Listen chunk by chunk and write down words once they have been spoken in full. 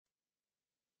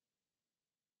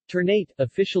Ternate,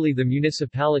 officially the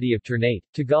Municipality of Ternate,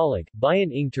 Tagalog,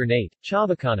 Bayan ng Ternate,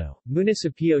 Chavacano,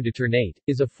 Municipio de Ternate,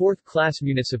 is a fourth-class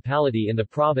municipality in the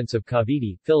province of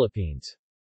Cavite, Philippines.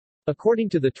 According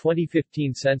to the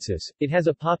 2015 census, it has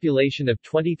a population of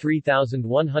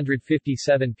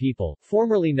 23,157 people,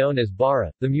 formerly known as Bara.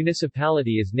 The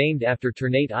municipality is named after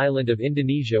Ternate Island of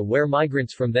Indonesia where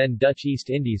migrants from then Dutch East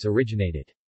Indies originated.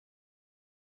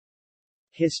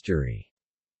 History.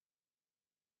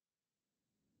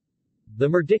 The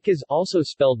Merdicas, also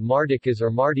spelled Mardicas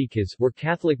or Mardicas, were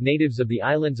Catholic natives of the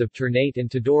islands of Ternate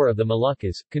and Tidore of the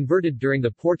Moluccas, converted during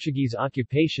the Portuguese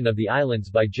occupation of the islands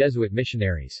by Jesuit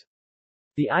missionaries.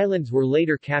 The islands were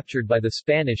later captured by the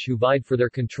Spanish who vied for their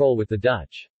control with the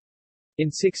Dutch. In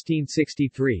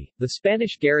 1663, the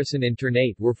Spanish garrison in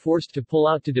Ternate were forced to pull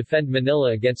out to defend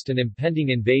Manila against an impending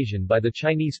invasion by the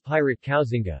Chinese pirate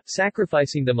Koxinga,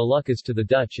 sacrificing the Moluccas to the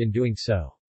Dutch in doing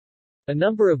so. A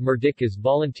number of Merdicas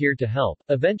volunteered to help,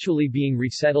 eventually being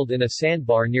resettled in a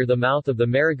sandbar near the mouth of the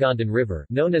Maragondon River,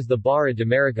 known as the Barra de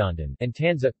Maragondon, and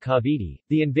Tanza, Cavite.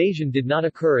 The invasion did not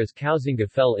occur as Koxinga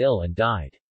fell ill and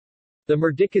died. The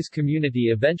Merdicas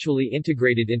community eventually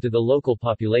integrated into the local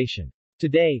population.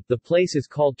 Today, the place is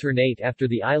called Ternate after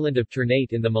the island of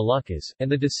Ternate in the Moluccas,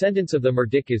 and the descendants of the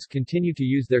Merdicas continue to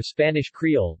use their Spanish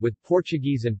Creole, with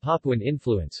Portuguese and Papuan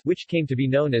influence, which came to be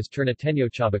known as Ternateño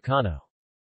Chabacano.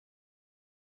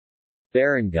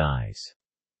 Barangays.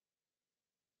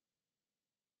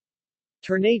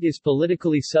 Ternate is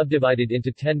politically subdivided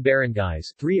into 10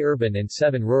 barangays, 3 urban and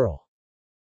 7 rural.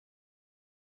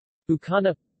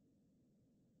 Bukana,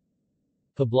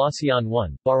 Poblacion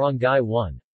 1, Barangay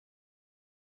 1.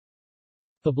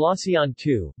 Poblacion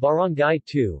 2, Barangay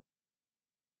 2.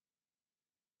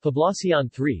 Poblacion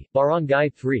 3, Barangay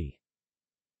 3.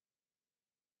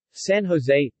 San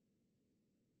Jose,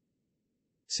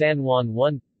 San Juan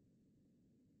 1.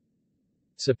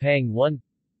 Sapang 1,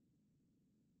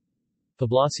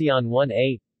 Poblacion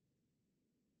 1A,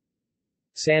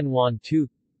 San Juan 2,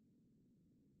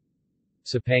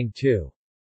 Sapang 2.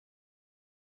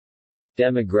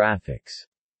 Demographics.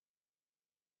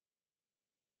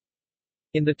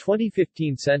 In the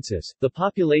 2015 census, the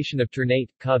population of Ternate,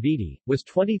 Cavite, was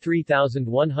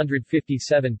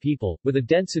 23,157 people, with a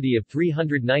density of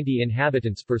 390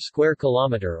 inhabitants per square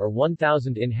kilometer or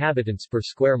 1,000 inhabitants per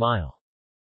square mile.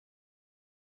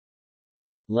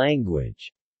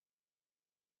 Language.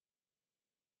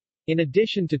 In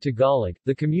addition to Tagalog,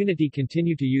 the community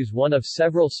continue to use one of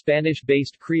several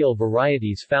Spanish-based Creole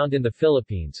varieties found in the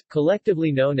Philippines,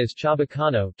 collectively known as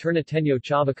Chabacano, Ternateño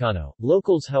Chabacano.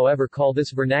 Locals however call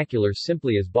this vernacular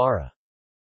simply as Bara.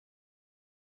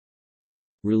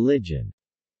 Religion.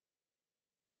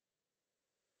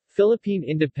 Philippine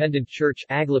Independent Church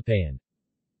Aglapayan,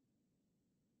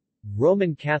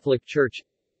 Roman Catholic Church,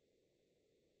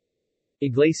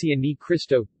 Iglesia ni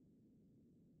Cristo,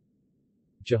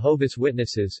 Jehovah's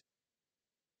Witnesses,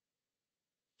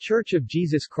 Church of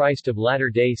Jesus Christ of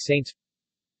Latter-day Saints,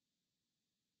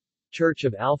 Church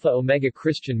of Alpha Omega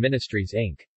Christian Ministries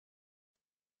Inc.,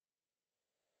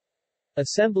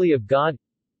 Assembly of God,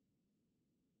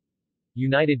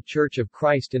 United Church of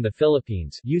Christ in the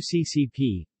Philippines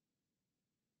UCCP,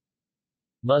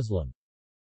 Muslim.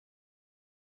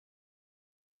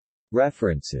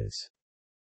 References.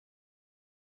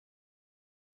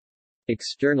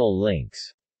 External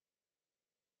links.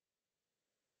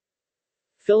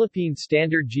 Philippine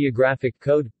Standard Geographic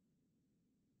Code,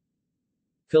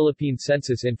 Philippine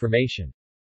Census information.